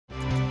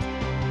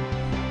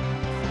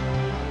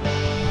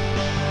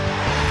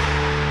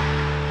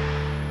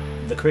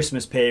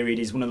Christmas period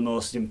is one of the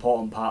most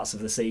important parts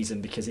of the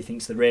season because he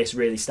thinks the race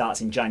really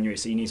starts in January,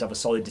 so you need to have a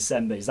solid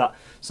December. Is that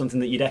something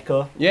that you'd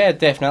echo? Yeah,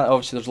 definitely.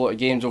 Obviously there's a lot of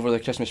games over the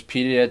Christmas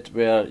period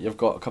where you've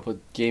got a couple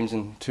of games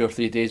in 2 or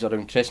 3 days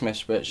around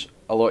Christmas, which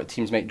a lot of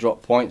teams might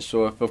drop points.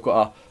 So if we've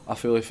got a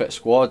fully fit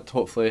squad,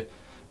 hopefully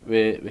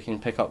we can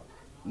pick up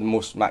the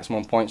most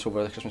maximum points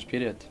over the Christmas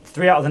period.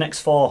 3 out of the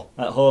next 4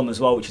 at home as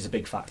well, which is a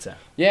big factor.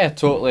 Yeah,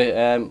 totally.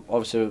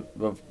 Obviously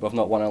we've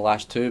not won the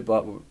last 2,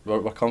 but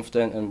we're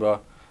confident and we're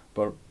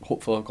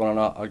hopefully going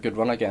on a good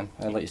run again.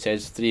 And like you said,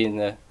 3 in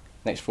the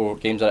next 4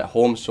 games are at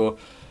home, so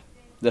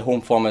the home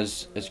form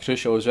is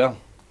crucial as well.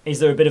 Is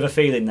there a bit of a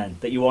feeling then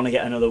that you want to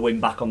get another win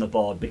back on the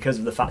board because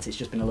of the fact it's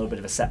just been a little bit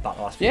of a setback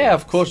the last few Yeah,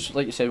 weeks? of course.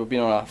 Like you said, we've been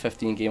on a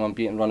 15-game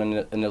unbeaten run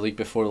in the league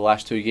before the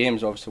last 2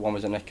 games. Obviously one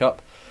was in the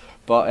Cup.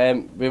 But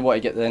we want to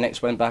get the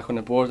next win back on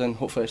the board, and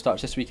hopefully it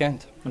starts this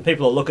weekend. And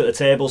people will look at the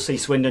table, see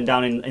Swindon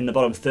down in the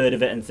bottom third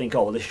of it and think,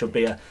 oh, well, this should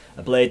be a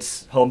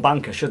Blades home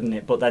banker, shouldn't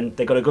it? But then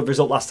they got a good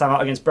result last time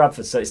out against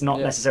Bradford, so it's not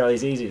necessarily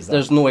as easy as that.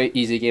 There's no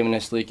easy game in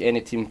this league. Any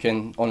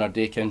team on their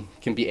day can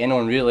beat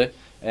anyone, really.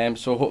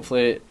 So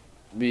hopefully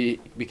we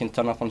can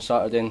turn up on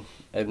Saturday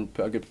and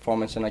put a good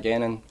performance in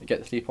again and get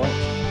the 3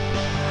 points.